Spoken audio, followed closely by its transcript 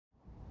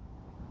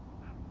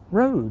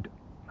Rode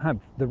have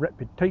the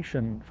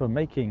reputation for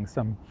making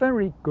some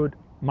very good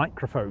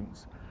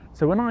microphones.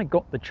 So when I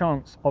got the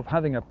chance of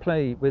having a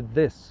play with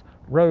this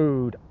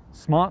Rode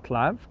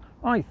SmartLAV,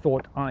 I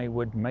thought I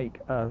would make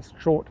a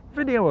short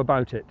video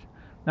about it.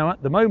 Now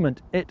at the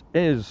moment it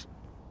is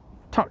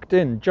tucked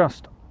in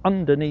just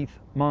underneath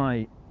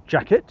my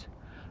jacket,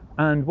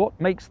 and what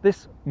makes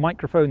this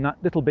microphone that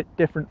little bit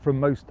different from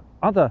most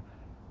other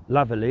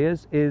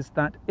lavaliers is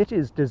that it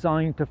is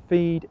designed to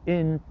feed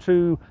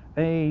into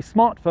a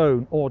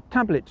smartphone or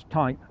tablet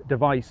type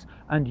device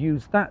and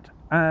use that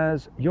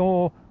as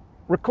your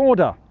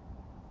recorder.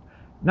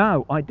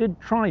 Now, I did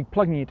try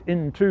plugging it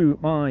into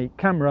my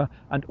camera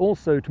and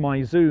also to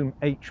my Zoom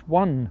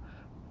H1,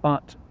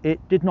 but it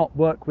did not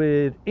work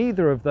with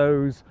either of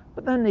those,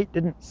 but then it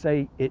didn't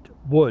say it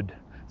would.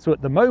 So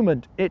at the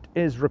moment it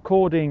is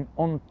recording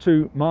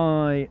onto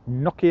my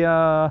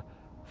Nokia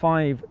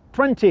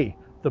 520,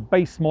 the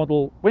base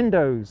model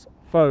Windows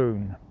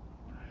phone.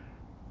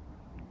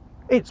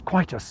 It's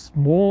quite a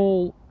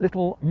small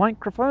little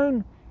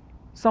microphone,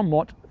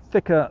 somewhat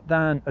thicker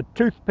than a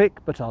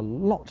toothpick, but a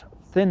lot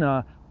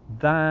thinner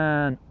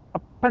than a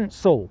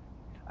pencil.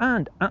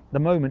 And at the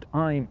moment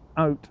I'm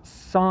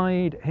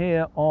outside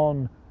here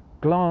on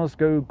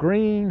Glasgow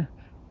Green.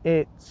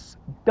 It's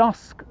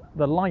dusk,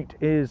 the light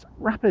is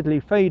rapidly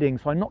fading,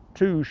 so I'm not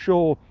too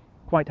sure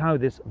quite how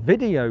this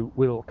video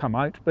will come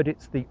out, but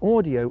it's the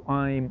audio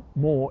I'm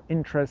more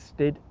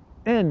interested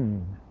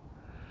in.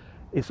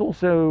 It's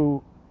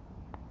also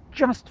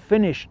just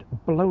finished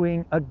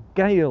blowing a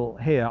gale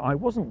here. I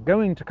wasn't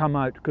going to come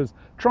out because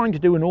trying to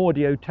do an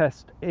audio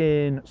test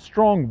in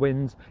strong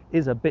winds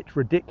is a bit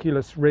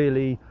ridiculous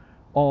really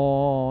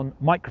on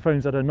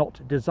microphones that are not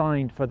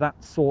designed for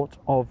that sort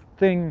of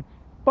thing.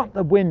 But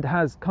the wind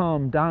has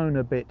calmed down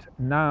a bit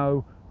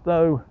now,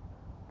 though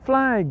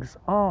flags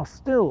are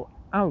still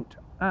out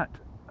at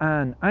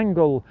an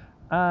angle,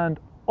 and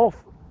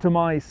off to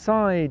my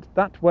side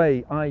that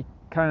way I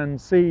can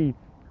see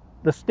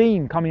the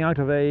steam coming out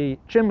of a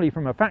chimney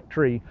from a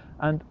factory,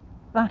 and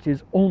that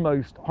is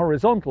almost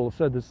horizontal,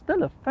 so there's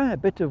still a fair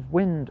bit of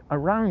wind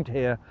around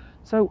here.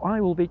 So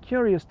I will be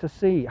curious to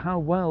see how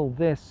well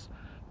this,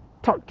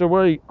 tucked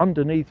away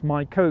underneath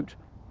my coat,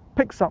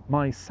 picks up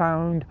my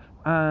sound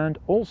and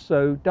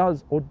also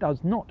does or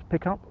does not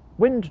pick up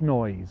wind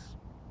noise.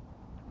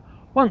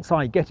 Once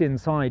I get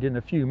inside in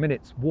a few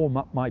minutes, warm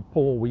up my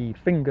poor wee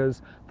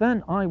fingers,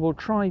 then I will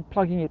try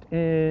plugging it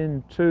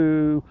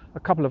into a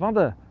couple of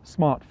other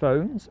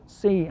smartphones,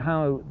 see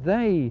how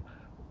they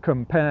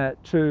compare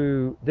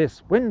to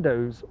this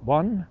Windows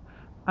one,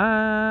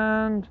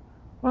 and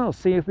well,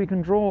 see if we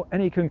can draw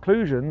any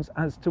conclusions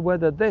as to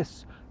whether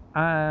this,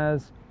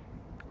 as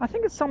I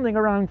think it's something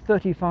around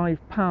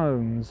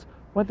 £35,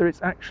 whether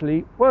it's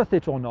actually worth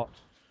it or not.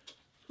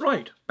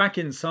 Right, back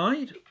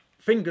inside.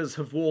 Fingers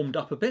have warmed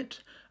up a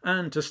bit,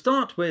 and to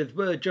start with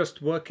we're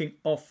just working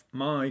off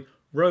my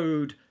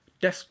Rode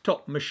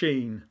desktop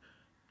microphone,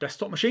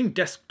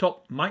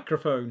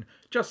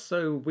 just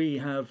so we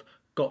have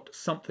got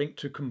something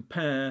to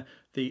compare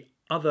the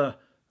other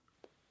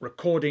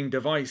recording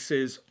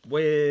devices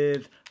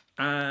with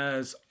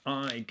as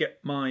I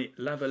get my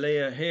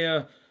lavalier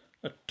here,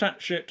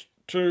 attach it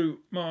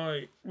to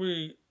my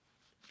wee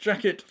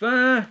jacket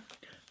there.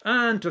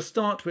 And to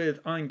start with,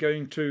 I'm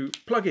going to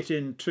plug it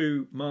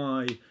into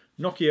my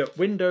Nokia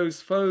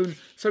Windows phone,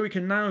 so we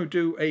can now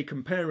do a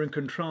compare and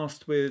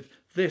contrast with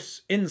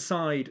this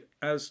inside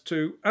as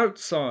to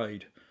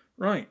outside.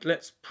 Right,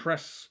 let's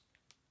press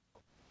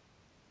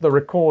the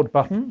record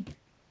button.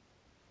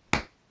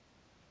 A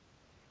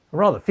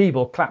rather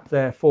feeble clap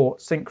there for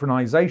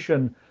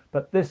synchronization,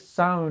 but this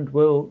sound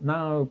will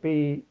now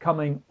be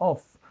coming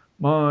off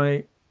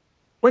my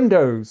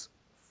Windows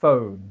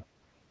phone.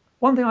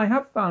 One thing I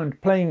have found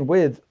playing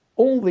with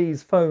all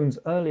these phones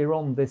earlier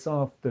on this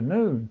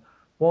afternoon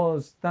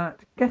was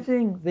that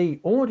getting the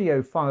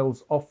audio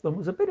files off them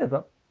was a bit of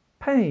a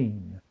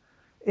pain,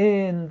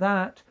 in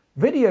that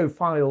video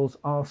files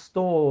are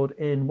stored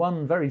in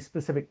one very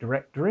specific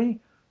directory,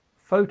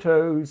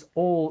 photos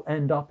all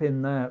end up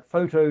in their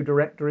photo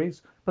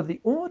directories, but the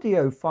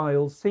audio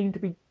files seem to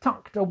be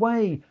tucked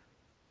away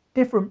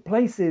different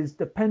places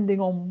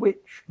depending on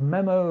which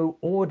memo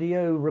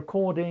audio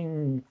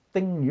recording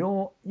thing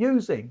you're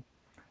using,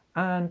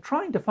 and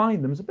trying to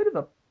find them is a bit of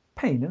a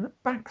pain in the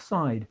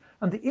backside.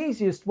 And the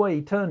easiest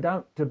way turned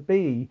out to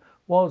be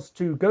was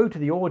to go to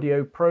the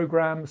audio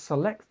program,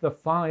 select the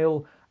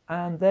file,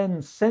 and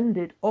then send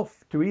it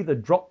off to either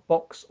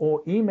Dropbox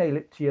or email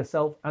it to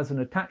yourself as an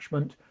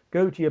attachment,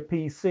 go to your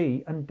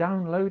PC and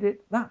download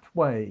it that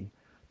way.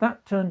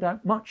 That turned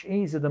out much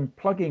easier than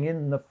plugging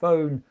in the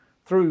phone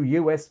through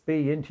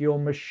USB into your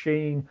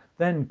machine,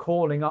 then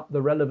calling up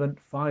the relevant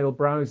file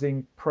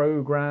browsing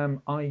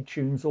program,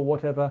 iTunes or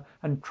whatever,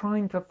 and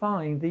trying to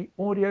find the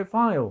audio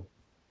file.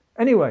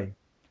 Anyway,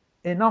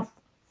 enough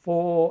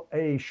for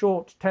a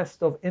short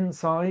test of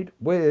inside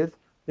with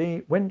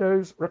the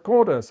Windows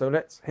recorder. So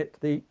let's hit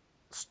the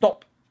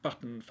stop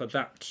button for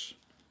that.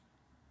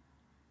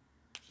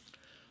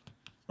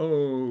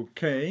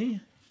 Okay,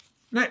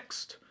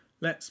 Next,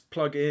 let's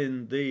plug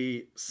in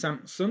the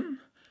Samsung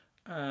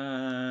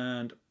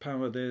and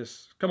power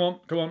this. Come on,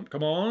 come on,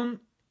 come on.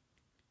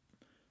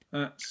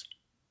 That's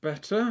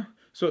better.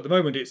 So at the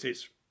moment it's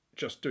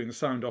just doing the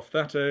sound off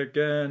that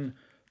again.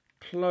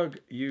 Plug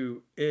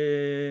you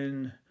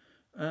in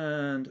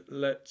and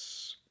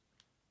let's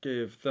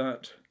give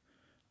that,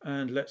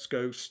 and let's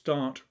go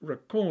start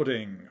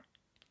recording.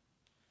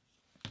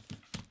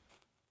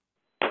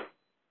 A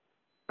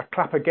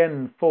clap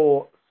again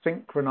for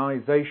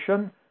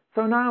synchronization.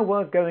 So now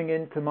we're going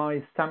into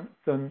my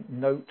Samsung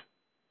Note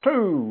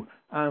 2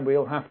 and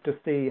we'll have to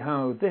see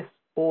how this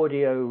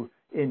audio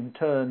in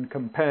turn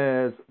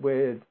compares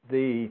with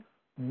the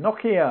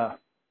Nokia.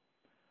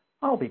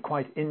 I'll be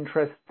quite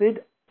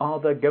interested. Are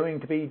there going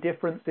to be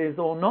differences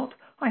or not?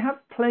 I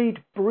have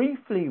played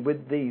briefly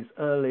with these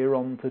earlier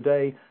on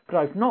today, but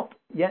I've not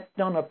yet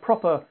done a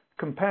proper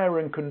compare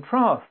and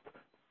contrast.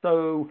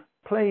 So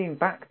playing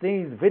back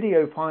these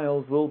video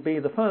files will be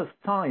the first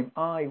time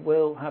I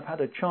will have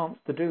had a chance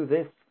to do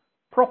this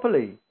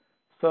properly.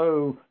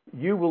 So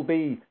you will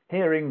be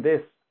hearing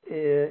this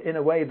in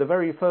a way the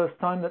very first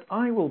time that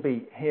I will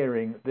be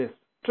hearing this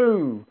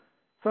too.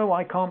 So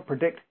I can't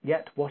predict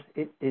yet what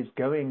it is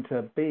going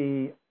to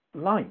be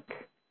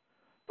like.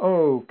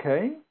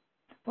 Okay,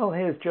 well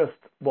here's just,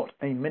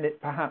 a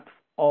minute perhaps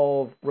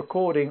of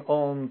recording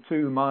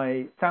onto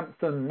my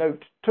Samsung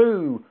Note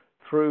 2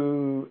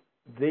 through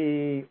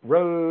the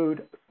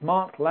Rode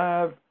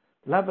SmartLAV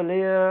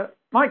Lavalier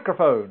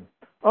microphone.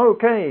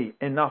 Okay,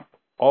 enough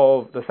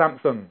of the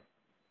Samsung.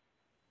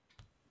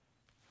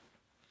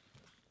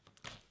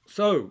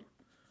 So,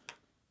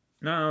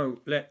 now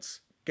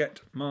let's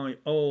get my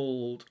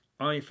old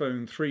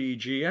iPhone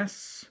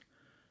 3GS.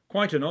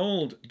 Quite an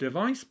old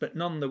device, but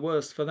none the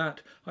worse for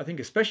that. I think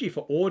especially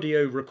for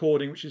audio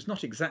recording, which is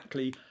not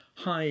exactly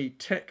high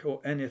tech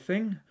or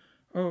anything.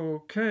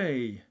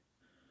 Okay,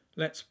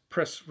 let's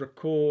press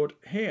record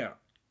here.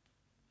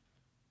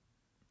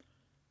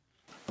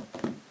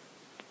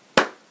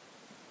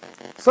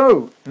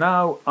 So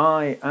now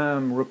I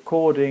am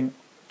recording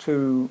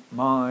to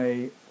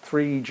my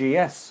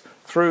 3GS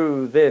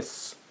through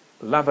this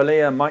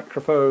lavalier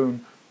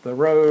microphone, the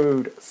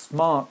Rode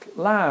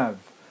SmartLAV.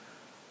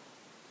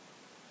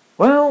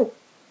 Well,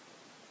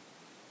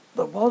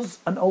 there was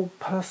an old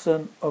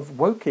person of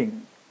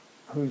Woking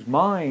whose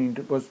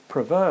mind was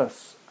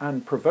perverse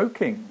and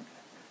provoking.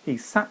 He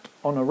sat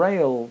on a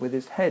rail with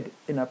his head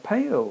in a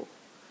pail.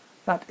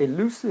 That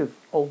elusive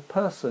old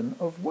person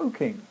of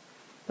Woking.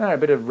 There, a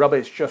bit of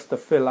rubbish just to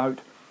fill out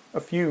a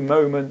few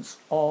moments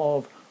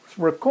of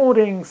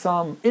recording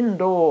some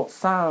indoor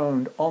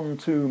sound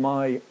onto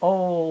my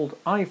old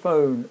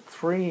iPhone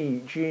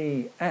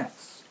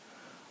 3GS.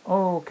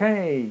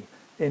 Okay,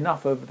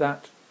 enough of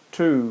that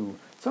too.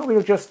 So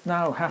we'll just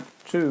now have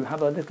to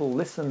have a little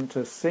listen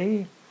to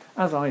see.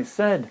 As I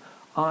said,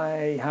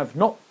 I have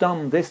not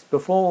done this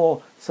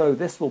before, so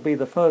this will be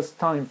the first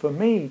time for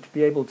me to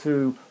be able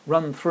to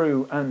run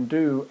through and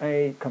do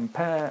a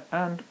compare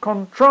and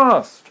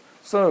contrast.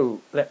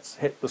 So let's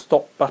hit the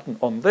stop button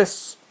on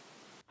this.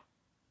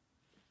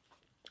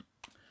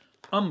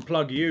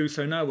 Unplug you,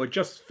 so now we're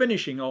just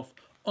finishing off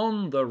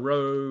on the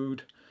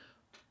Rode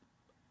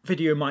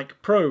VideoMic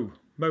Pro.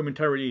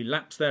 Momentarily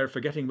lapsed there,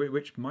 forgetting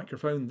which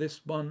microphone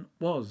this one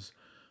was.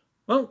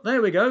 Well,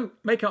 there we go.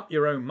 Make up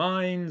your own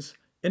minds.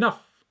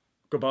 Enough.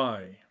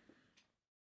 Goodbye.